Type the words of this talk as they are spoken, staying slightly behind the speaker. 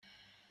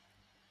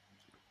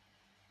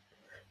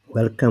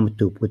Welcome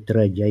to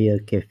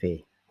Putrajaya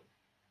Cafe.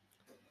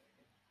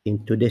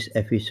 In today's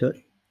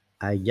episode,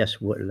 I just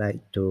would like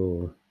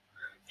to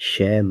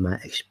share my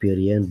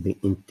experience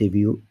being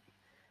interviewed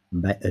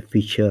by a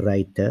feature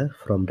writer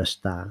from the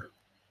Star.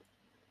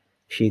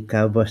 She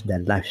covers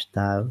the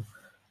lifestyle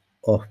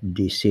of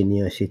the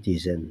senior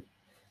citizen,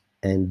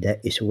 and that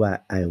is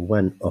why I'm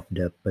one of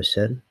the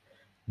person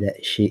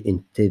that she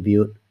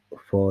interviewed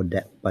for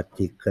that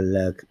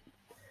particular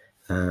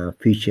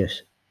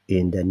features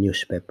in the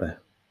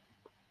newspaper.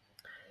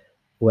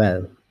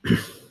 Well,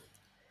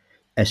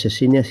 as a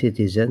senior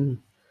citizen,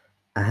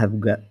 I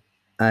have got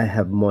I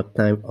have more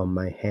time on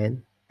my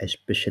hand,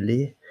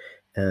 especially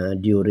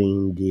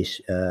during this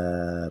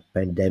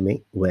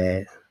pandemic,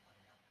 where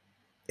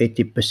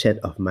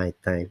 80% of my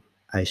time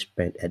I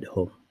spend at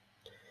home.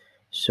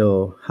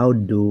 So how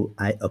do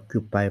I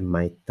occupy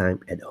my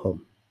time at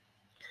home?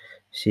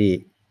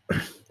 See,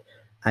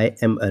 I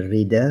am a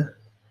reader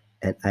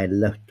and I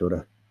love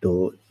to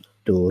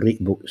read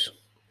books.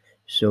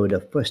 So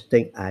the first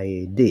thing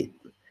I did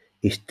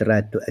is try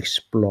to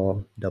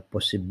explore the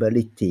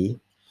possibility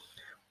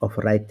of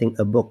writing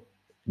a book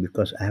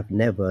because I have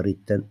never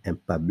written and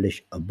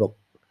published a book,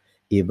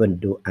 even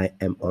though I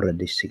am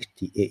already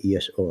 68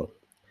 years old.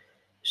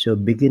 So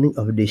beginning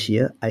of this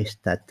year, I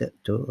started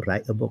to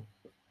write a book.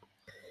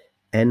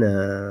 And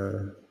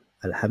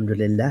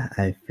Alhamdulillah,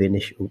 I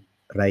finished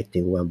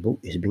writing one book.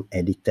 It's being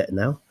edited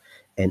now.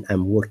 And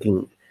I'm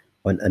working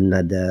on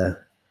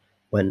another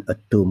one or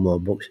two more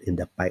books in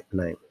the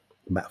pipeline.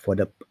 But for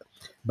the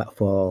but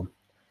for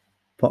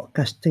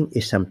podcasting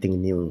is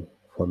something new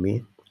for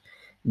me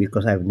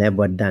because I've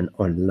never done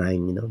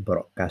online,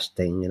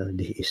 broadcasting.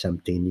 This is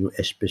something new,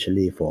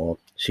 especially for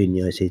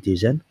senior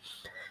citizen.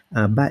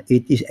 But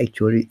it is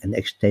actually an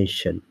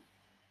extension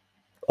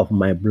of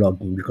my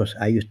blogging because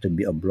I used to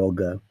be a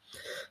blogger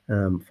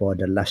for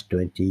the last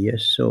 20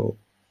 years. So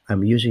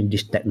I'm using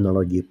this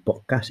technology.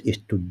 Podcast is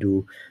to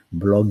do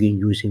blogging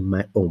using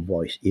my own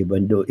voice,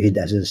 even though it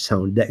doesn't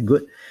sound that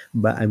good,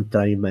 but I'm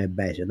trying my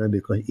best,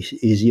 because it's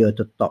easier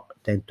to talk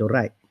than to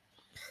write.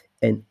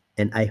 And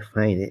I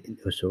find it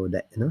also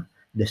that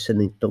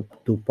listening to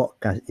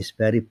podcast is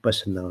very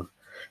personal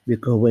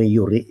because when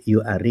you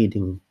are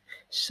reading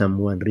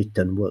someone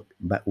written work,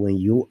 but when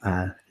you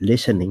are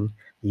listening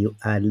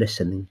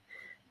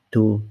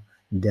to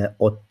the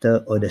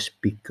author or the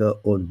speaker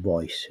own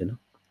voice.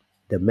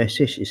 The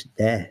message is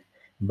there,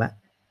 but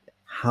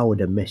how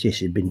the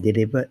message has been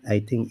delivered, I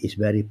think is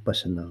very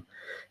personal.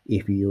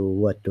 If you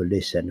were to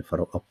listen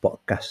from a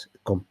podcast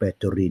compared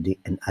to reading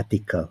an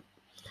article,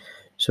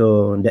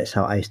 so that's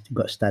how I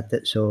got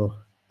started. So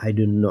I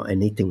don't know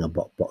anything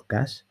about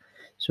podcast.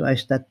 So I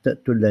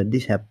started to learn.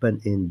 This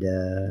happened in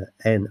the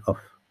end of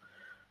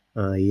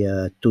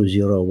year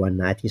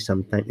 2019, I think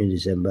sometime in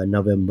December,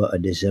 November or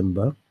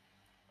December.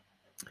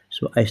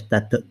 So I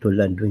started to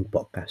learn doing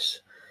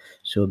podcast.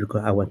 So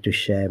because I want to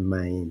share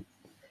my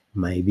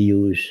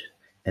views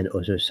and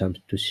also some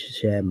to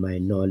share my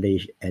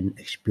knowledge and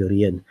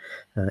experience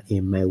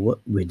in my work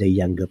with the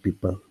younger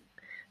people.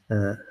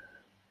 Uh,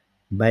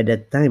 by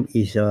that time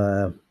is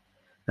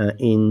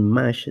in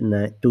March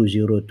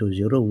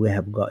 2020, we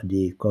have got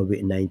the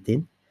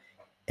COVID-19,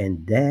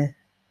 and there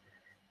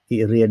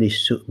it really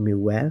suit me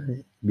well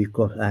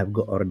because I've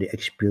got already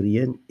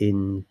experience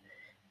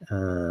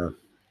uh,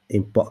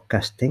 in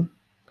podcasting,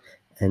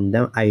 and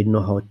now I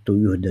know how to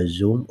use the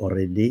Zoom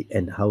already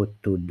and how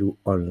to do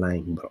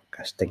online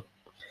broadcasting.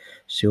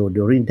 So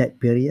during that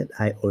period,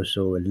 I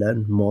also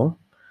learned more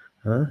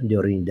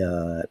during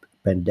the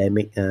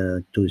pandemic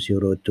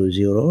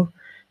 2020,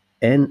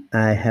 and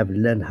I have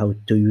learned how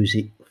to use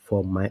it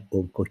for my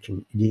own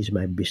coaching. This is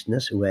my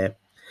business where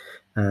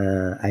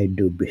I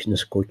do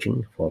business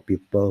coaching for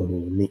people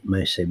who need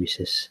my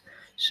services.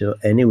 So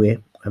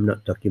anyway, I'm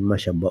not talking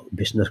much about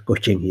business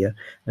coaching here.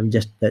 I'm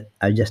just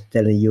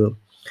telling you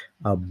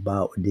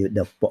about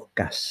the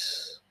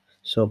podcast.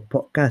 So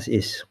podcast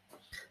is,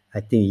 I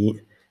think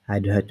I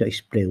don't have to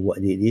explain what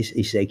it is.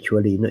 It's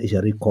actually it's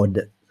a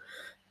recorded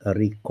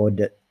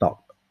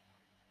talk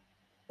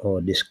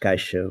or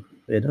discussion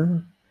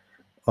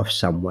of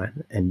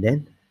someone, and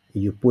then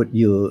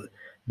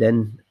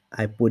then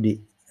I put it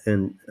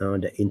on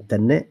the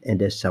internet, and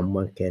then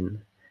someone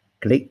can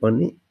click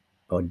on it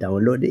or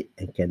download it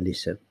and can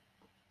listen.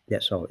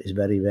 That's all. It's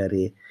very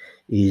very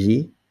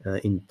easy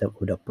in terms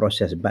of the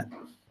process, but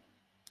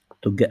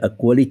to get a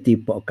quality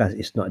podcast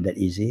is not that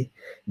easy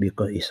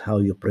because it's how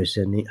you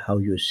present it, how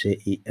you say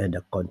it, and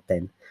the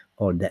content.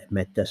 All that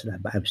matters lah.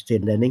 But I'm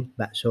still learning.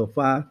 But so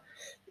far,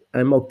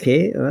 I'm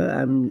okay.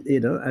 I'm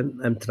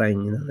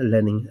trying.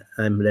 Learning.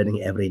 I'm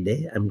learning every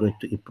day. I'm going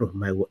to improve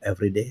my work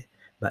every day.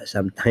 But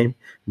sometimes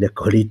the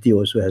quality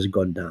also has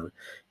gone down.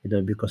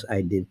 Because I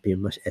didn't pay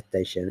much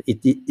attention.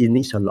 It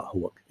needs a lot of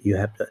work. You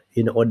have to,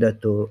 in order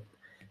to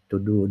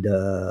do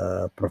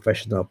the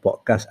professional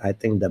podcast. I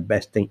think the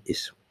best thing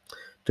is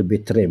to be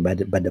trained by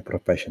the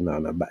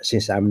professional. But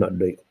since I'm not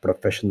doing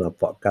professional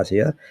podcast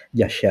here,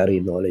 just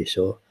sharing knowledge.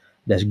 So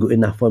that's good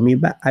enough for me.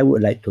 But I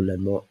would like to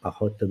learn more about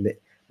how to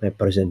make my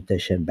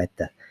presentation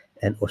better.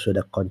 and also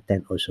the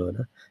content also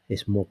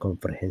is more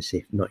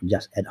comprehensive, not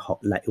just ad hoc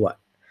like what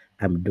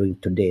I'm doing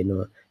today,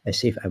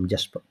 as if I'm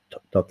just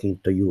talking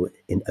to you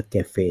in a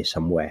cafe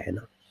somewhere.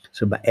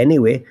 So, but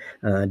anyway,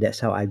 that's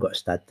how I got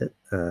started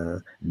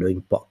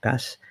doing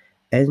podcasts,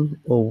 and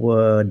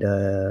over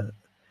the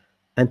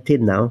until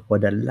now for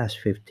the last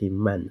 15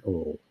 months.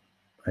 Oh,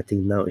 I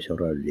think now it's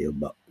already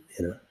about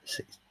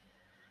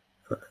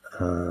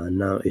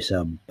now it's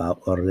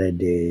about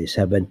already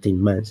 17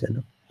 months.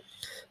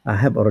 I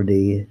have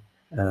already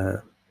uh,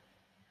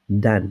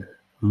 done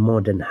more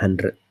than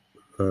 100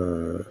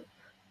 uh,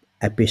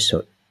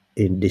 episode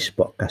in this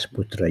podcast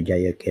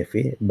Putrajaya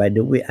Cafe. By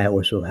the way, I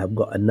also have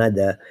got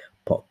another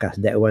podcast.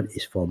 That one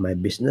is for my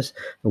business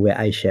where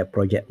I share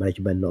project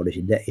management knowledge.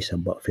 That is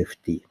about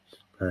 50.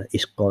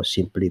 It's called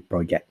Simply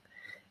Project.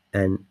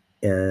 And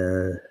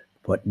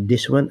for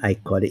this one, I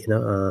call it,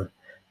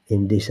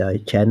 in this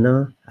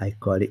channel, I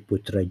call it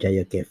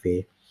Putrajaya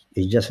Cafe.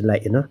 It's just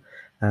like,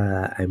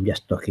 I'm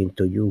just talking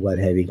to you while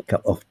having a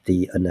cup of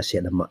tea or nasi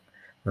lemak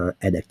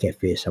at a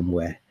cafe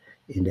somewhere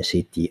in the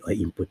city or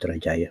in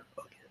Putrajaya.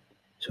 Okay.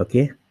 So,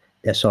 okay,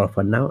 that's all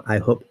for now. I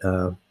hope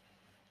to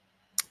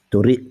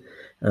read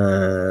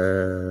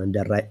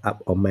the write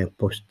up on my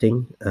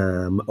posting,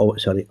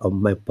 on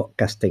my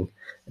podcasting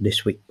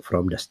this week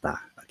from the start.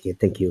 Okay,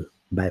 thank you.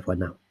 Bye for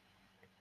now.